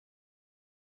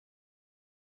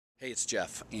Hey, it's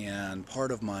Jeff, and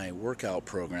part of my workout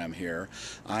program here,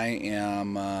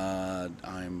 I'm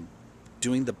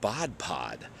doing the bod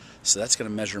pod. So that's going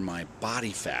to measure my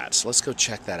body fat. So let's go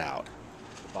check that out.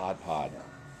 The bod pod.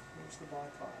 Here's the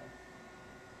bod pod.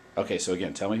 Okay, so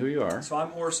again, tell me who you are. So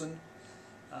I'm Orson.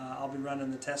 I'll be running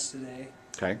the test today.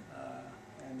 Okay.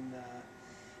 And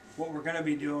what we're going to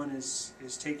be doing is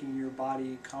taking your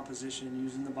body composition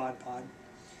using the bod pod.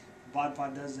 The bod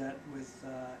pod does that with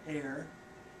air.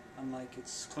 Unlike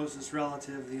its closest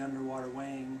relative, the underwater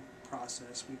weighing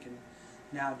process, we can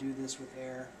now do this with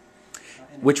air.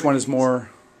 Which one is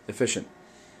more efficient?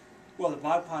 Well, the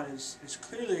bod pod is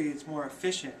clearly it's more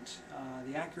efficient.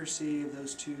 The accuracy of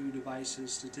those two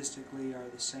devices statistically are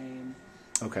the same.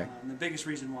 Okay. And the biggest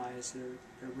reason why is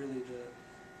they're really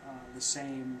the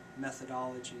same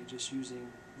methodology, just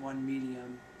using one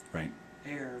medium, right,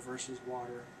 air versus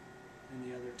water, in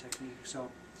the other technique.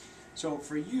 So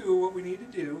for you, what we need to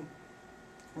do,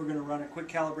 we're going to run a quick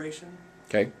calibration.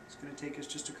 Okay. It's going to take us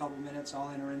just a couple minutes. I'll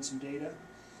enter in some data.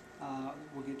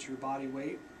 We'll get your body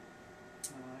weight,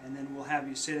 and then we'll have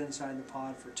you sit inside the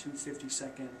pod for 2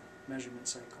 50-second measurement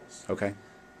cycles. Okay.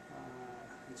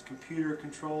 It's computer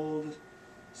controlled,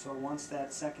 so once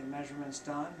that second measurement's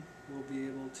done, we'll be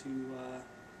able to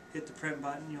hit the print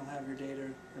button. You'll have your data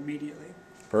immediately.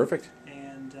 Perfect.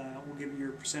 And we'll give you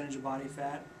your percentage of body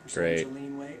fat, percentage of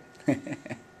lean weight.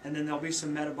 And then there'll be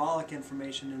some metabolic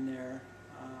information in there,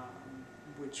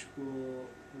 which will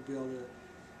be able to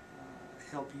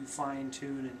help you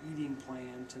fine-tune an eating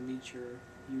plan to meet your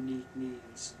unique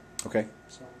needs. Okay.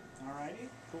 So, alrighty.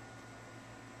 Cool.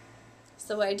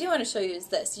 So what I do want to show you is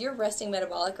this. Your resting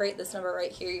metabolic rate, this number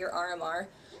right here, your RMR,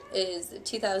 is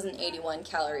 2,081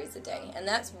 calories a day. And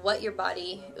that's what your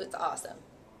body, it's awesome.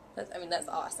 That's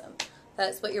awesome.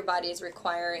 That's what your body is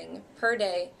requiring per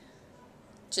day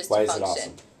just to function. Why is it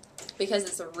awesome? Because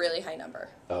it's a really high number.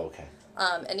 Oh, okay.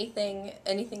 Anything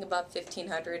above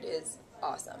 1,500 is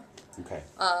awesome. Okay.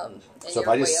 So if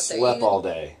I just slept all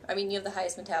day. I mean, you have the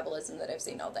highest metabolism that I've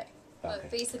seen all day. Okay.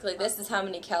 But basically, this is how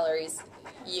many calories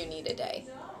you need a day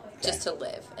just to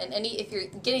live. And if you're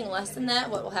getting less than that,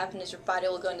 what will happen is your body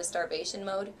will go into starvation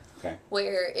mode,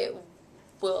 where it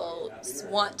will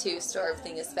want to store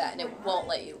everything as fat, and it won't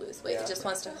let you lose weight. It just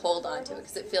wants to hold on to it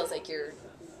because it feels like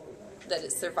that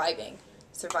it's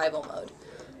survival mode.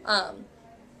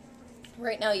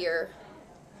 Right now your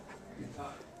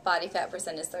body fat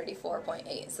percent is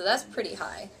 34.8, so that's pretty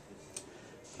high.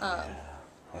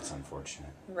 That's unfortunate.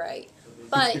 Right,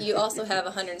 but you also have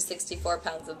 164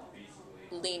 pounds of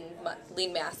lean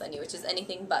mass on you, which is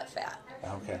anything but fat.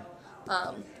 Okay.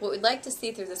 What we'd like to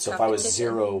see through this competition... So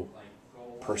if I was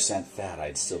 0% fat,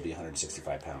 I'd still be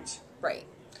 165 pounds. Right.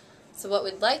 So what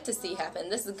we'd like to see happen,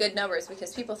 this is good numbers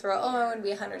because people throw out, oh, I want to be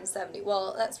 170.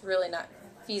 Well, that's really not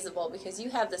feasible because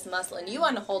you have this muscle and you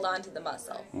want to hold on to the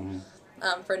muscle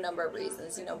for a number of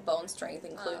reasons, bone strength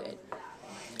included.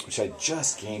 Which I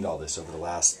just gained all this over the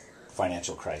last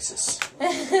financial crisis.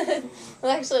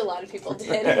 Well, actually, a lot of people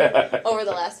did over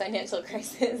the last financial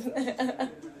crisis.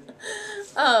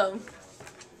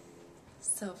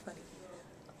 So funny.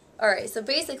 Alright, so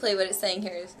basically what it's saying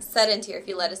here is sedentary. If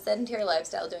you led a sedentary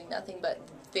lifestyle doing nothing but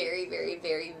very, very,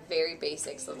 very, very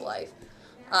basics of life,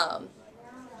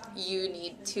 you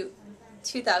need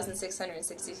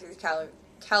 2,663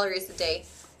 calories a day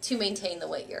to maintain the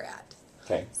weight you're at.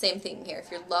 Okay. Same thing here. If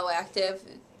you're low active,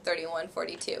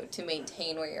 3142 to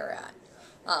maintain where you're at.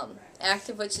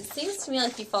 Active, which it seems to me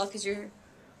like you fall because you're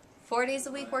 4 days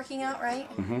a week working out, right?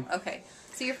 Mm-hmm. Okay.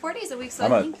 So you're 4 days a week, so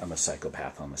I'm a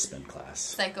psychopath on the spin class.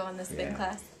 Psycho on the spin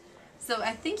class. So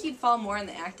I think you'd fall more in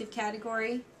the active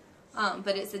category,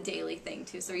 but it's a daily thing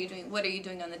too. So what are you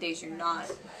doing on the days you're not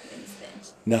in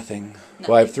spin? Nothing.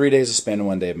 Well, I have 3 days of spin and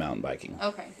 1 day of mountain biking.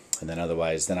 Okay. And then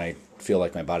otherwise, I feel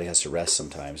like my body has to rest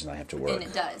sometimes and I have to work. And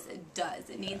it does.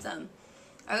 It needs I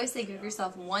always say give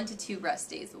yourself 1 to 2 rest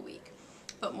days a week,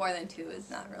 but more than 2 is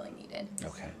not really needed.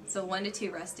 Okay. So 1 to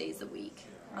 2 rest days a week.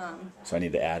 So I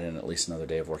need to add in at least another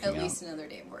day of working out? At least another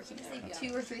day of working out. Okay.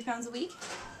 2 or 3 pounds a week?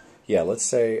 Yeah, let's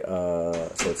say,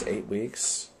 so it's 8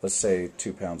 weeks. Let's say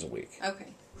 2 pounds a week.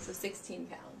 Okay, so 16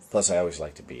 pounds. Plus, I always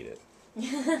like to beat it.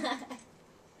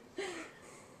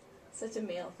 Such a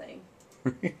male thing.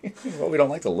 Well, we don't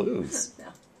like to lose.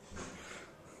 No.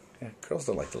 Yeah, girls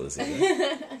don't like to lose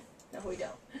either. No, we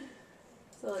don't.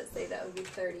 So let's say that would be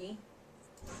 30.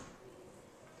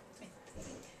 I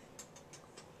think.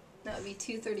 That would be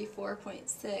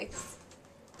 234.6.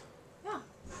 Yeah.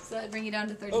 So that'd bring you down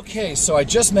to 30. Okay, so I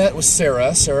just met with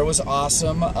Sarah. Sarah was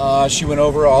awesome. She went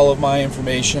over all of my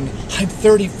information. I'm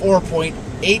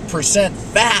 34.8%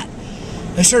 fat.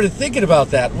 I started thinking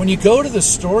about that. When you go to the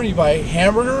store and you buy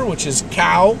hamburger, which is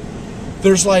cow,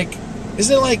 there's like,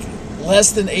 isn't it like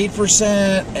less than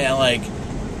 8% and like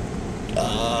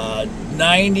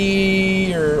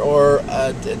 90 or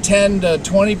 10 to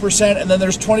 20%, and then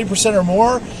there's 20% or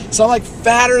more? So I'm like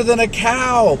fatter than a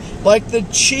cow, like the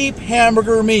cheap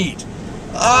hamburger meat.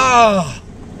 I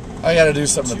gotta do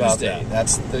something about that.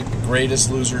 That's the Greatest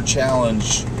Loser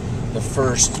Challenge, the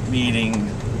first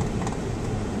meeting.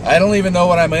 I don't even know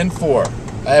what I'm in for.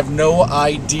 I have no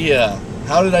idea.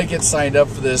 How did I get signed up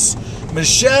for this?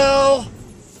 Michelle!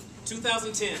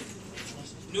 2010.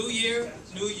 New year,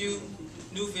 new you,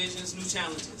 new visions, new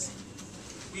challenges.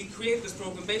 We created this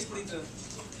program basically to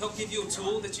help give you a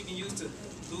tool that you can use to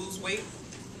lose weight,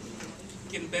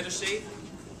 get in better shape,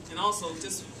 and also,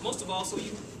 just most of all, so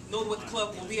you know what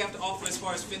what we have to offer as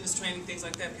far as fitness training, things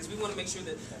like that, because we want to make sure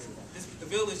that the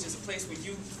village is a place where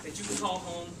you can call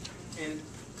home, and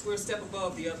we're a step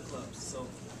above the other clubs. So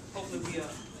hopefully we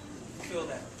fulfill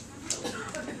that.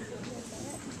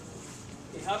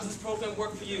 Okay, how does this program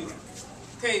work for you?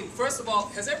 Okay, first of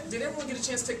all, did everyone get a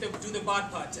chance to do the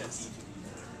bod pod test?